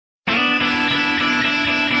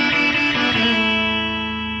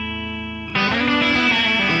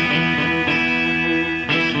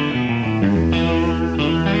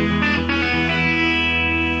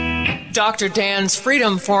Dr. Dan's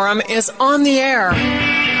Freedom Forum is on the air.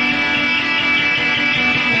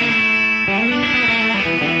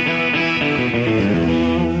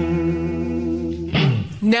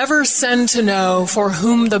 Never send to know for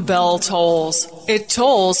whom the bell tolls. It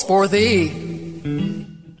tolls for thee.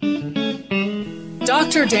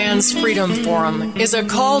 Dr. Dan's Freedom Forum is a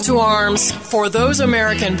call to arms for those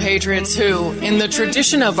American patriots who, in the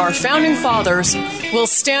tradition of our founding fathers, will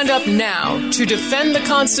stand up now to defend the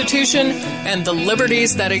Constitution and the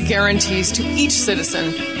liberties that it guarantees to each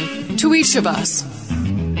citizen, to each of us.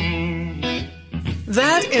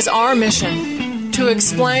 That is our mission, to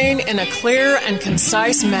explain in a clear and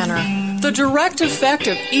concise manner the direct effect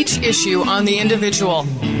of each issue on the individual,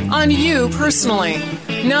 on you personally,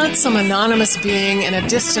 not some anonymous being in a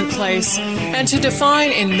distant place, and to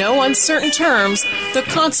define in no uncertain terms the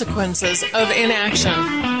consequences of inaction.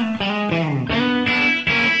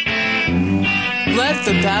 Let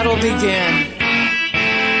the battle begin.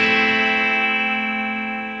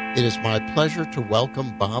 It is my pleasure to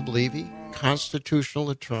welcome Bob Levy,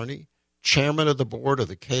 constitutional attorney, chairman of the board of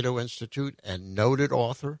the Cato Institute, and noted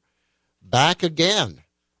author, back again.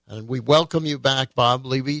 And we welcome you back, Bob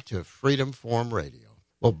Levy, to Freedom Forum Radio.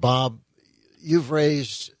 Well, Bob, you've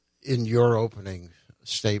raised in your opening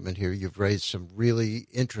statement here, you've raised some really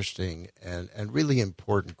interesting and really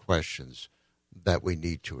important questions that we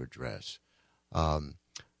need to address.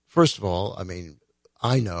 First of all, I mean,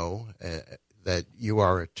 I know that you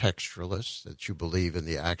are a textualist, that you believe in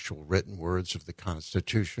the actual written words of the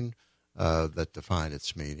Constitution that define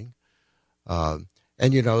its meaning.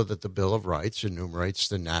 And you know that the Bill of Rights enumerates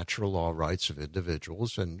the natural law rights of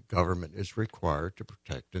individuals, and government is required to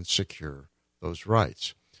protect and secure those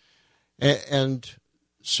rights. And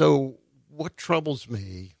so what troubles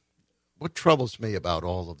me about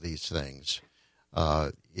all of these things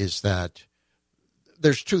is that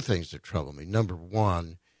there's two things that trouble me. Number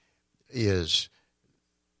one is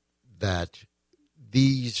that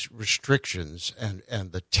these restrictions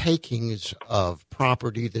and the takings of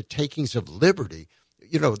property, the takings of liberty,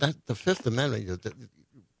 you know, that the Fifth Amendment,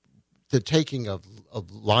 the taking of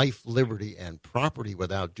life, liberty, and property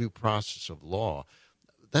without due process of law,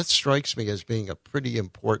 that strikes me as being a pretty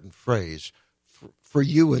important phrase for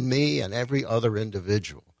you and me and every other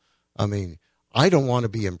individual. I mean, I don't want to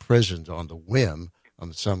be imprisoned on the whim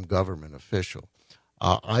of some government official.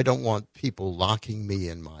 I don't want people locking me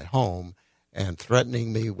in my home and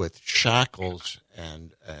threatening me with shackles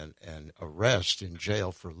and arrest in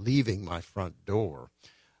jail for leaving my front door.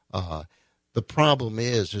 The problem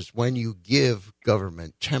is when you give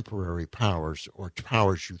government temporary powers or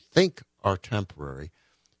powers you think are temporary,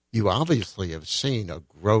 you obviously have seen a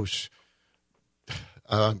gross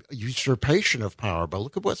usurpation of power. But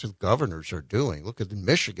look at what the governors are doing. Look at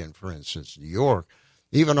Michigan, for instance, New York,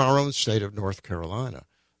 even our own state of North Carolina.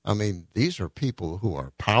 I mean, these are people who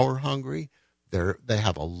are power hungry. They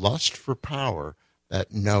have a lust for power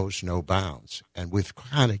that knows no bounds, and we've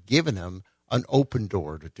kind of given them an open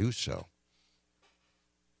door to do so.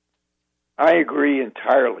 I agree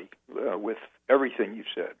entirely with everything you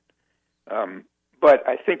said, but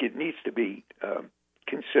I think it needs to be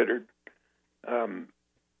considered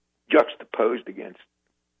juxtaposed against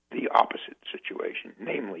the opposite situation.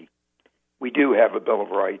 Namely, we do have a Bill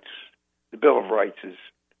of Rights. The Bill of Rights is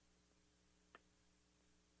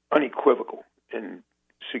unequivocal in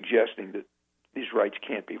suggesting that these rights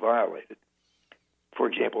can't be violated. For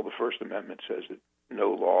example, the First Amendment says that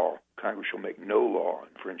Congress shall make no law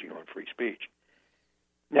infringing on free speech.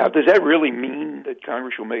 Now, does that really mean that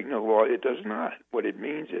Congress shall make no law? It does not. What it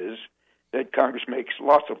means is that Congress makes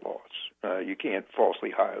lots of laws. You can't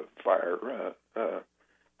falsely shout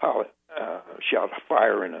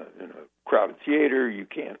fire in a crowded theater. You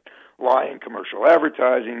can't lie in commercial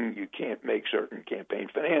advertising. You can't make certain campaign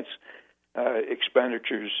finance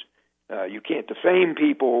expenditures. You can't defame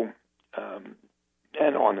people,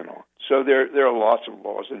 and on and on. So there are lots of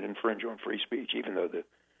laws that infringe on free speech, even though the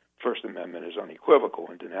First Amendment is unequivocal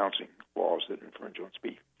in denouncing laws that infringe on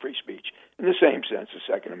free speech. In the same sense, the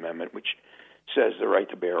Second Amendment, which says the right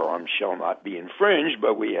to bear arms shall not be infringed,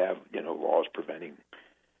 but we have laws preventing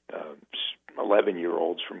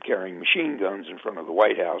 11-year-olds from carrying machine guns in front of the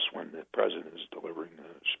White House when the president is delivering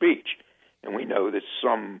a speech. And we know that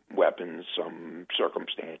some weapons, some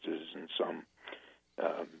circumstances, and some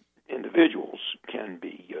individuals can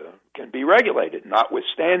be regulated,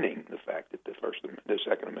 notwithstanding the fact that the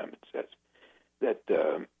Second Amendment says that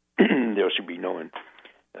there should be no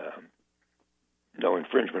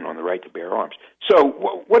infringement on the right to bear arms. So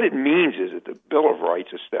what it means is that the Bill of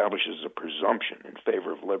Rights establishes a presumption in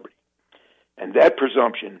favor of liberty, and that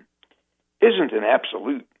presumption isn't an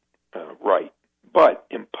absolute. right, but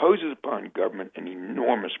imposes upon government an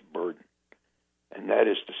enormous burden. And that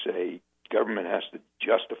is to say, government has to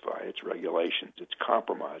justify its regulations, its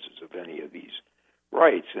compromises of any of these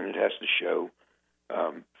rights, and it has to show,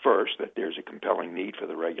 first, that there's a compelling need for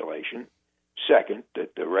the regulation, second,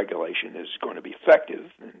 that the regulation is going to be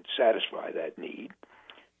effective and satisfy that need,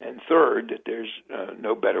 and third, that there's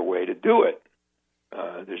no better way to do it.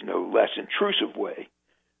 There's no less intrusive way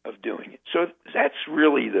of doing it. So that's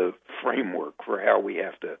really the framework for how we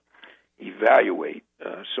have to evaluate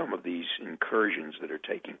some of these incursions that are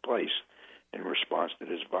taking place in response to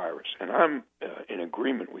this virus. And I'm in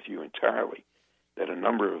agreement with you entirely that a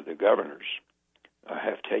number of the governors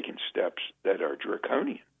have taken steps that are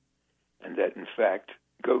draconian and that, in fact,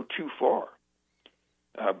 go too far.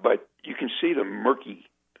 But you can see the murky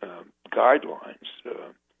guidelines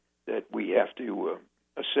that we have to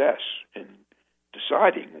assess in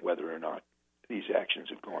deciding whether or not these actions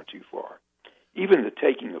have gone too far. Even the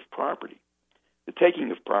taking of property. The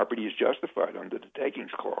taking of property is justified under the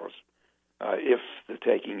Takings Clause if the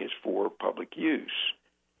taking is for public use.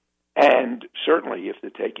 And certainly if the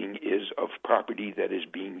taking is of property that is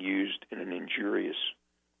being used in an injurious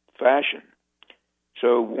fashion.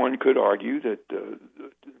 So one could argue that the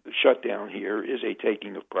shutdown here is a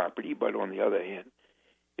taking of property, but on the other hand,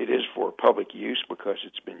 it is for public use because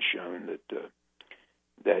it's been shown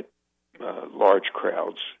that large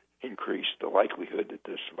crowds increase the likelihood that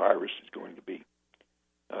this virus is going to be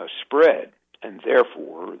spread, and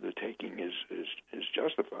therefore the taking is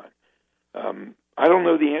justified. I don't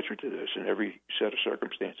know the answer to this in every set of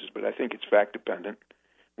circumstances, but I think it's fact-dependent.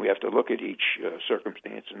 We have to look at each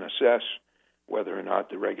circumstance and assess whether or not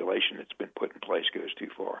the regulation that's been put in place goes too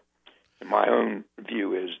far. And my own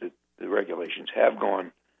view is that the regulations have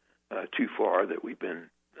gone too far, that we've been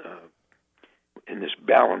in this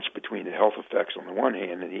balance between the health effects on the one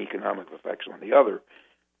hand and the economic effects on the other.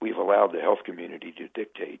 We've allowed the health community to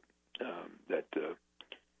dictate that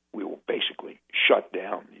we will basically shut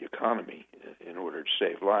down the economy in order to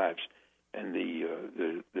save lives. And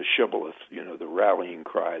the shibboleth, the rallying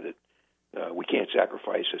cry that we can't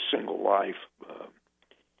sacrifice a single life,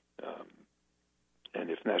 and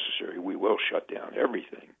if necessary, we will shut down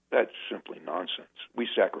everything. That's simply nonsense. We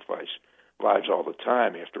sacrifice lives all the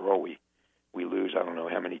time. After all, we lose, I don't know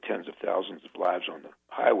how many tens of thousands of lives on the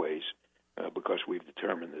highways because we've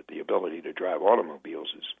determined that the ability to drive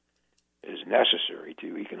automobiles is necessary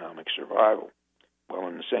to economic survival. Well,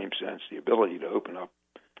 in the same sense, the ability to open up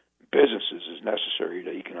businesses is necessary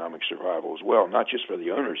to economic survival as well, not just for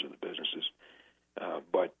the owners of the businesses,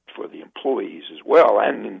 but for the employees as well,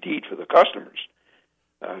 and indeed for the customers.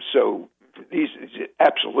 So these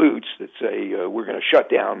absolutes that say we're going to shut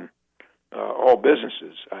down all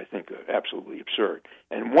businesses, I think, are absolutely absurd.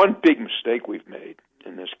 And one big mistake we've made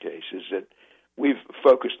in this case is that we've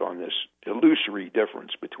focused on this illusory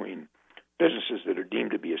difference between businesses that are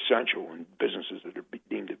deemed to be essential and businesses that are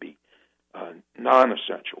deemed to be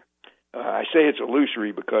non-essential. I say it's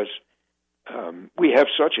illusory because we have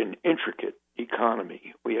such an intricate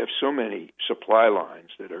economy. We have so many supply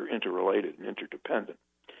lines that are interrelated and interdependent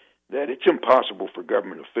that it's impossible for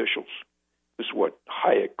government officials, this is what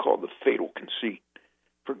Hayek called the fatal conceit,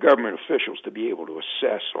 for government officials to be able to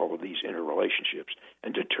assess all of these interrelationships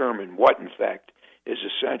and determine what, in fact, is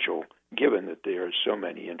essential given that there are so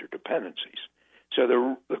many interdependencies. So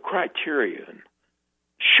the criterion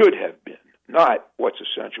should have been not what's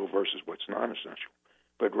essential versus what's non-essential,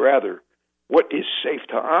 but rather what is safe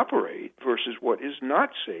to operate versus what is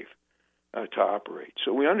not safe to operate.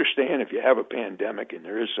 So we understand if you have a pandemic and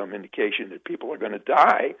there is some indication that people are going to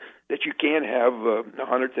die, that you can't have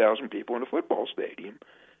 100,000 people in a football stadium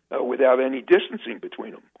without any distancing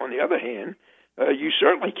between them. On the other hand, you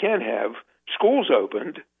certainly can have schools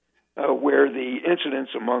opened where the incidence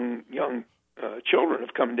among young children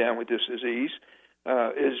have come down with this disease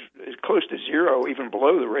is close to zero, even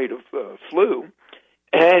below the rate of flu,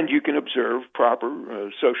 and you can observe proper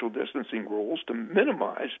social distancing rules to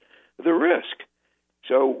minimize the risk.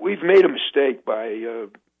 So we've made a mistake by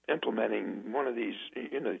implementing one of these,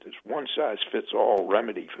 this one-size-fits-all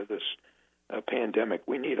remedy for this pandemic.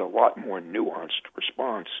 We need a lot more nuanced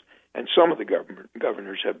response, and some of the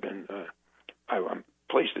governors have been, I'm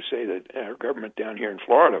pleased to say that our government down here in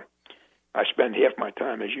Florida, I spend half my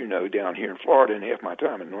time, as you know, down here in Florida and half my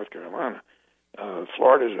time in North Carolina.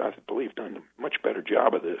 Florida's, I believe, done a much better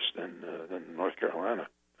job of this than the North Carolina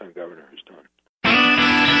governor has done.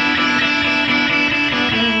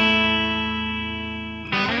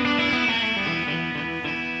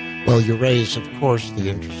 Well, you raise, of course, the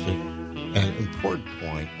interesting and important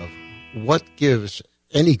point of what gives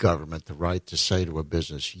any government the right to say to a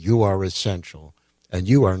business, you are essential and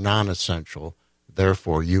you are non-essential,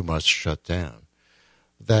 therefore you must shut down.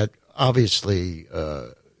 That obviously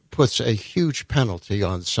puts a huge penalty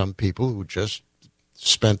on some people who just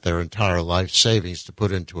spent their entire life savings to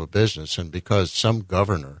put into a business, and because some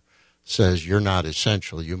governor says you're not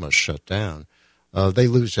essential, you must shut down, they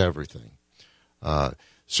lose everything.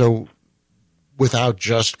 So without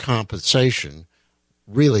just compensation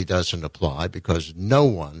really doesn't apply, because no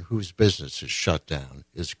one whose business is shut down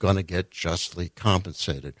is going to get justly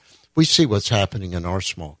compensated. We see what's happening in our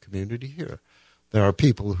small community here. There are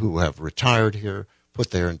people who have retired here,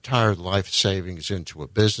 put their entire life savings into a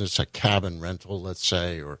business, a cabin rental, let's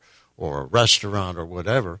say, or a restaurant or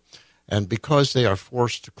whatever, and because they are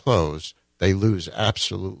forced to close, they lose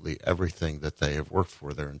absolutely everything that they have worked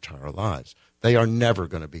for their entire lives. They are never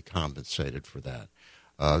going to be compensated for that,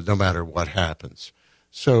 no matter what happens.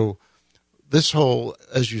 So this whole,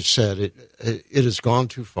 as you said, it has gone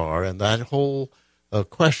too far, and that whole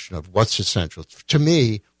question of what's essential. To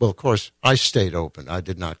me, well, of course, I stayed open. I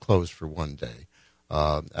did not close for one day,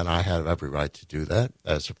 and I had every right to do that.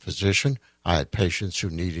 As a physician, I had patients who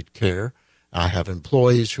needed care. I have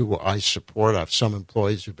employees who I support. I have some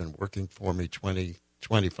employees who've been working for me 20,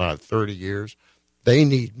 25, 30 years. They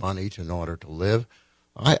need money in order to live.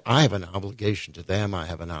 I have an obligation to them. I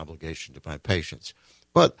have an obligation to my patients.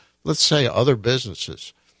 But let's say other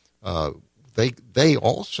businesses, they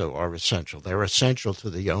also are essential. They're essential to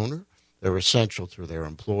the owner, they're essential to their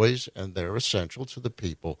employees, and they're essential to the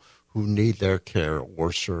people who need their care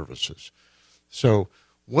or services. So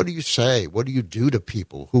what do you say? What do you do to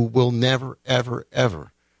people who will never, ever,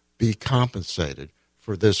 ever be compensated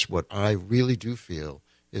for this, what I really do feel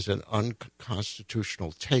is an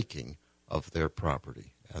unconstitutional taking of their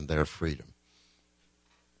property and their freedom?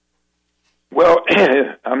 Well,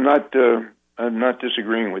 I'm not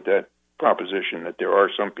disagreeing with that proposition that there are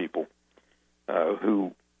some people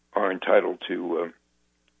who are entitled to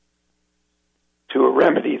a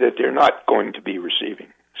remedy that they're not going to be receiving.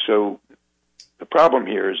 So the problem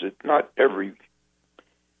here is that not every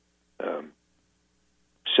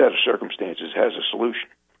set of circumstances has a solution.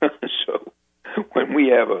 So when we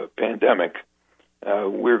have a pandemic,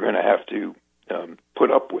 we're going to have to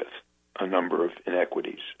put up with a number of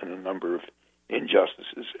inequities and a number of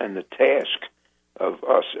injustices. And the task of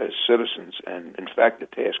us as citizens, and in fact the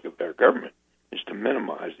task of our government, is to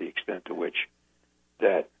minimize the extent to which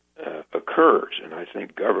that occurs. And I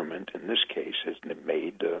think government in this case has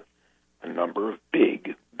made a number of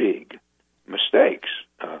big mistakes.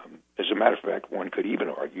 As a matter of fact, one could even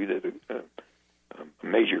argue that a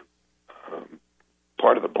major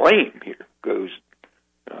part of the blame here goes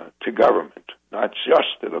to government, not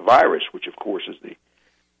just to the virus, which of course is the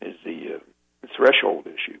threshold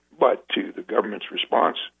issue, but to the government's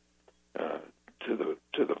response to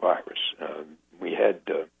the virus. We had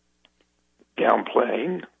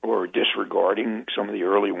downplaying or disregarding some of the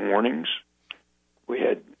early warnings. We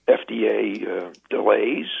had FDA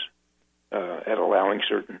delays at allowing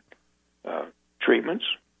certain treatments.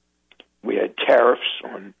 We had tariffs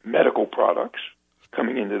on medical products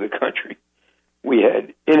coming into the country. We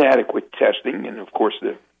had inadequate testing, and of course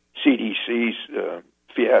the CDC's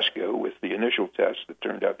fiasco with the initial tests that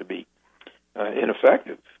turned out to be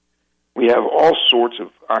ineffective. We have all sorts of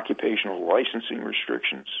occupational licensing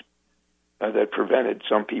restrictions that prevented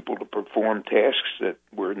some people to perform tasks that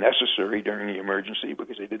were necessary during the emergency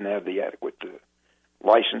because they didn't have the adequate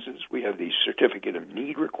licenses. We have these certificate of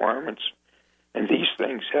need requirements, and these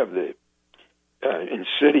things have the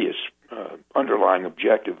insidious underlying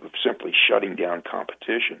objective of simply shutting down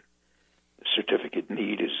competition. The certificate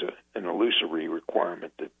need is an illusory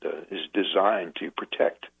requirement that is designed to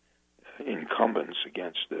protect incumbents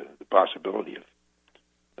against the possibility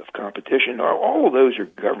of competition. All of those are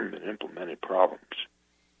government-implemented problems.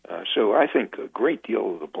 So I think a great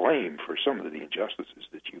deal of the blame for some of the injustices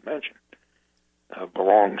that you mentioned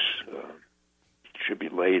should be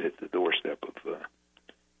laid at the doorstep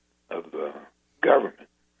of government.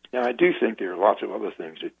 Now, I do think there are lots of other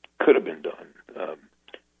things that could have been done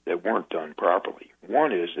that weren't done properly.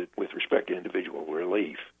 One is that with respect to individual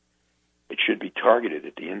relief, it should be targeted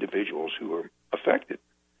at the individuals who are affected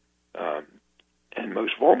and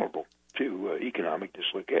most vulnerable to economic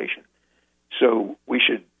dislocation. So we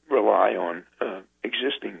should rely on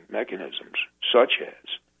existing mechanisms such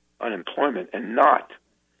as unemployment and not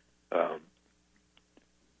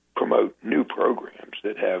promote new programs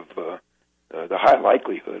that have the high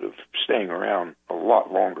likelihood of staying around a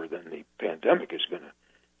lot longer than the pandemic is going to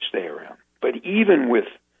stay around. But even with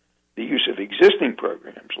the use of existing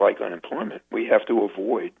programs like unemployment, we have to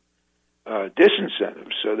avoid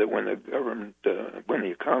disincentives so that when the government, when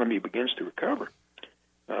the economy begins to recover,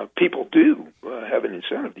 people do have an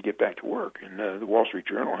incentive to get back to work. And the Wall Street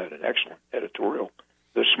Journal had an excellent editorial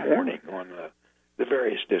this morning on the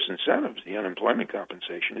various disincentives. The unemployment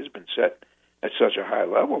compensation has been set at such a high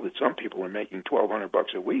level that some people are making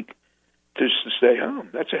 $1,200 a week just to stay home.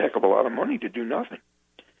 That's a heck of a lot of money to do nothing.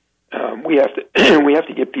 We have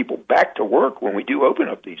to get people back to work when we do open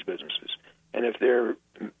up these businesses. And if they're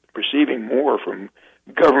receiving more from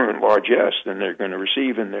government largesse than they're going to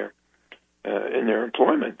receive in their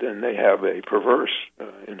employment, then they have a perverse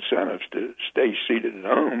incentive to stay seated at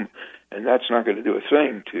home, and that's not going to do a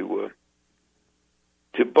thing to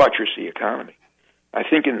buttress the economy. I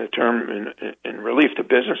think in the term in relief to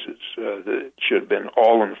businesses, that should have been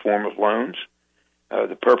all in the form of loans.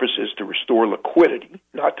 The purpose is to restore liquidity,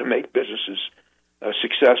 not to make businesses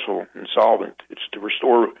successful and solvent. It's to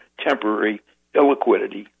restore temporary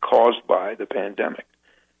illiquidity caused by the pandemic.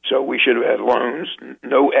 So we should have had loans,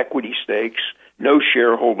 no equity stakes, no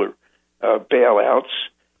shareholder bailouts,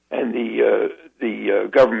 and the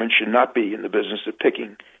government should not be in the business of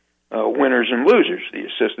picking winners and losers. The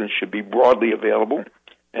assistance should be broadly available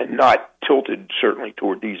and not tilted certainly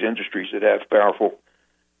toward these industries that have powerful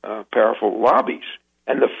lobbies.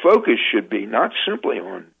 And the focus should be not simply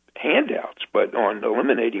on handouts, but on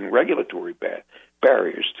eliminating regulatory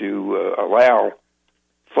barriers to allow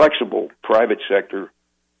flexible private sector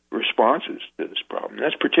responses to this problem.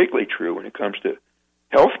 That's particularly true when it comes to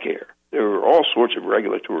health care. There are all sorts of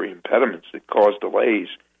regulatory impediments that cause delays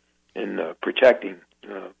in protecting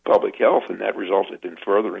public health, and that resulted in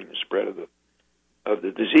furthering the spread of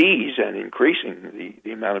the disease and increasing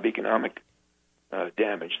the amount of economic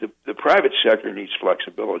damage. The private sector needs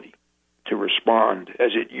flexibility to respond,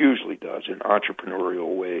 as it usually does, in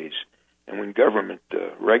entrepreneurial ways. And when government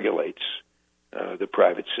regulates the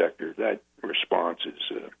private sector, that response is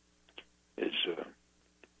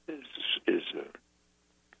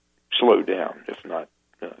slowed down, if not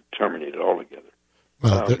terminated altogether.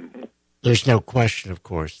 Well, there's no question, of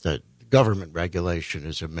course, that government regulation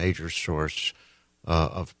is a major source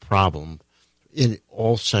of problem in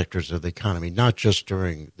all sectors of the economy, not just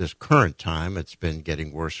during this current time. It's been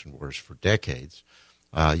getting worse and worse for decades.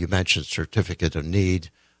 You mentioned certificate of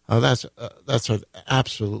need. That's an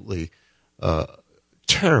absolutely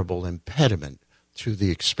terrible impediment to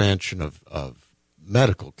the expansion of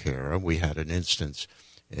medical care. We had an instance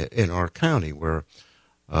in our county where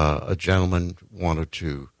a gentleman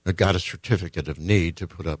got a certificate of need to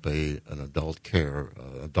put up an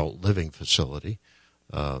adult living facility.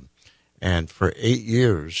 And for 8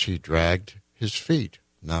 years, he dragged his feet,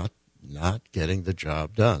 not getting the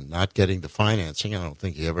job done, not getting the financing. I don't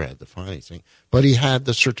think he ever had the financing, but he had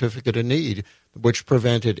the certificate of need, which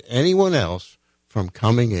prevented anyone else from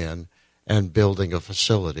coming in and building a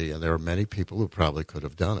facility. And there are many people who probably could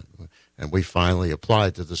have done it. And we finally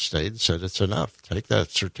applied to the state and said, it's enough. Take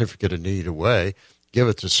that certificate of need away, give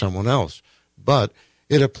it to someone else. But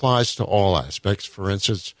it applies to all aspects. For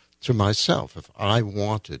instance, to myself, if I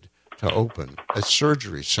wanted to open a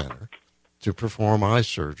surgery center to perform eye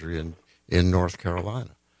surgery in North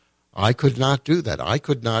Carolina, I could not do that. I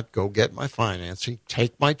could not go get my financing,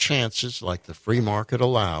 take my chances like the free market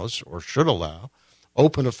allows or should allow,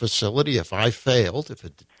 open a facility. If I failed, if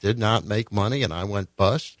it did not make money and I went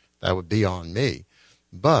bust, that would be on me.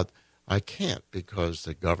 But I can't, because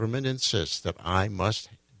the government insists that I must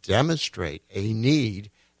demonstrate a need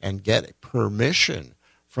and get permission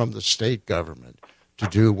from the state government to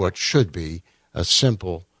do what should be a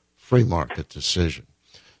simple free market decision.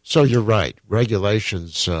 So you're right.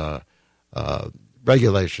 Regulations are a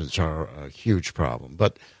huge problem.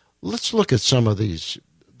 But let's look at some of the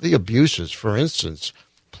abuses. For instance,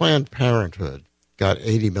 Planned Parenthood got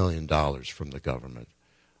 $80 million from the government.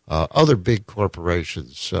 Other big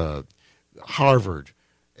corporations, Harvard,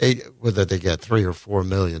 whether they get $3 or $4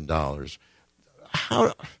 million.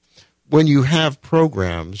 When you have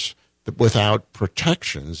programs without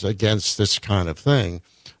protections against this kind of thing,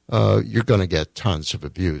 you're going to get tons of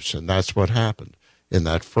abuse, and that's what happened in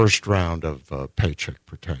that first round of paycheck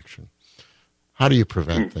protection. How do you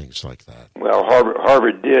prevent things like that? Well,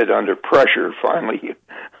 Harvard did, under pressure, finally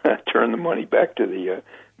turn the money back to the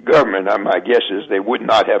government. My guess is they would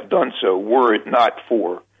not have done so were it not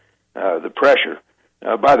for the pressure.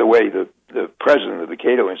 By the way, the president of the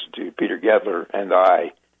Cato Institute, Peter Gettler, and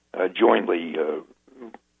I jointly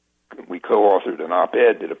we co-authored an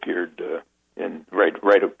op-ed that appeared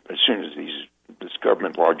right as soon as this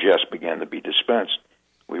government largesse began to be dispensed.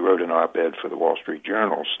 We wrote an op-ed for the Wall Street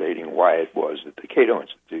Journal stating why it was that the Cato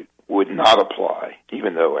Institute would not apply,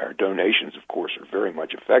 even though our donations, of course, are very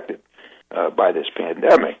much affected by this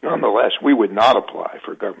pandemic. Nonetheless, we would not apply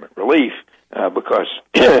for government relief because,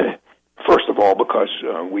 first of all, because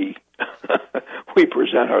we we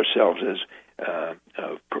present ourselves as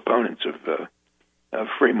proponents of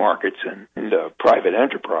free markets and private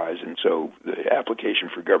enterprise, and so the application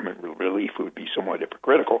for government relief would be somewhat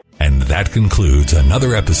hypocritical. And that concludes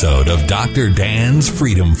another episode of Dr. Dan's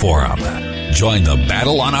Freedom Forum. Join the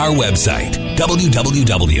battle on our website,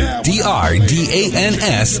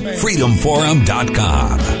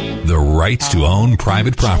 www.drdansfreedomforum.com. The right to own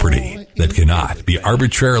private property that cannot be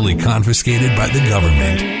arbitrarily confiscated by the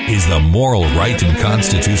government is the moral right and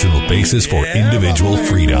constitutional basis for individual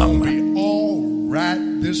freedom.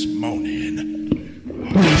 Right this morning.